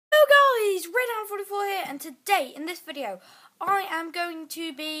guys, Redhound44 here, and today in this video I am going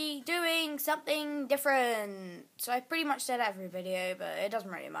to be doing something different. So I pretty much said every video, but it doesn't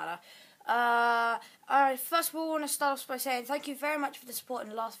really matter. I first of all want to start off by saying thank you very much for the support in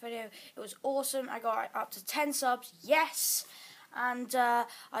the last video. It was awesome. I got up to 10 subs, yes, and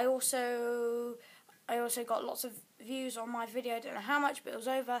I also got lots of views on my video. I don't know how much, but it was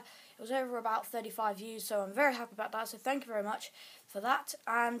over about 35 views, so I'm very happy about that, so thank you very much for that.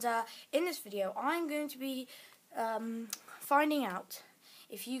 And in this video I'm going to be finding out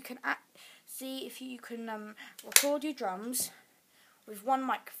if you can record your drums with one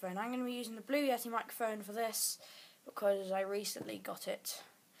microphone. I'm going to be using the Blue Yeti microphone for this because I recently got it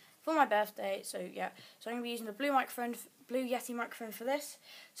for my birthday, so yeah. So I'm going to be using the Blue Yeti microphone for this.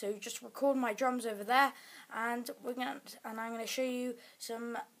 So just record my drums over there, and I'm going to show you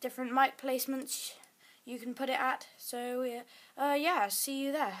some different mic placements you can put it at. So yeah, see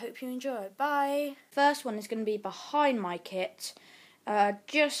you there. Hope you enjoy. Bye. First one is going to be behind my kit,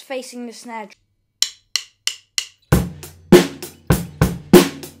 just facing the snare drum.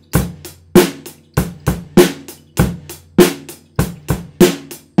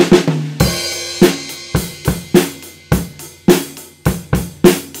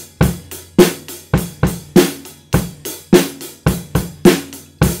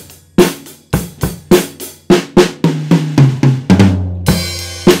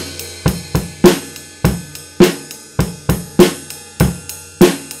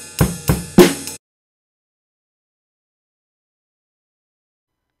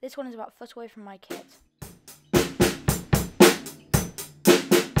 This one is about a foot away from my kit.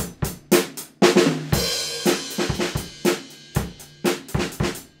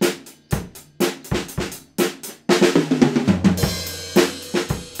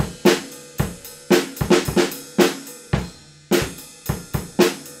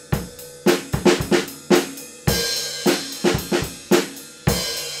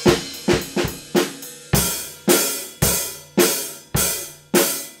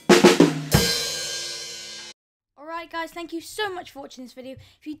 Alright guys, thank you so much for watching this video.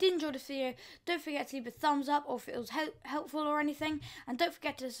 If you did enjoy this video, don't forget to leave a thumbs up or if it was helpful or anything. And don't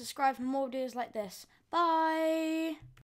forget to subscribe for more videos like this. Bye!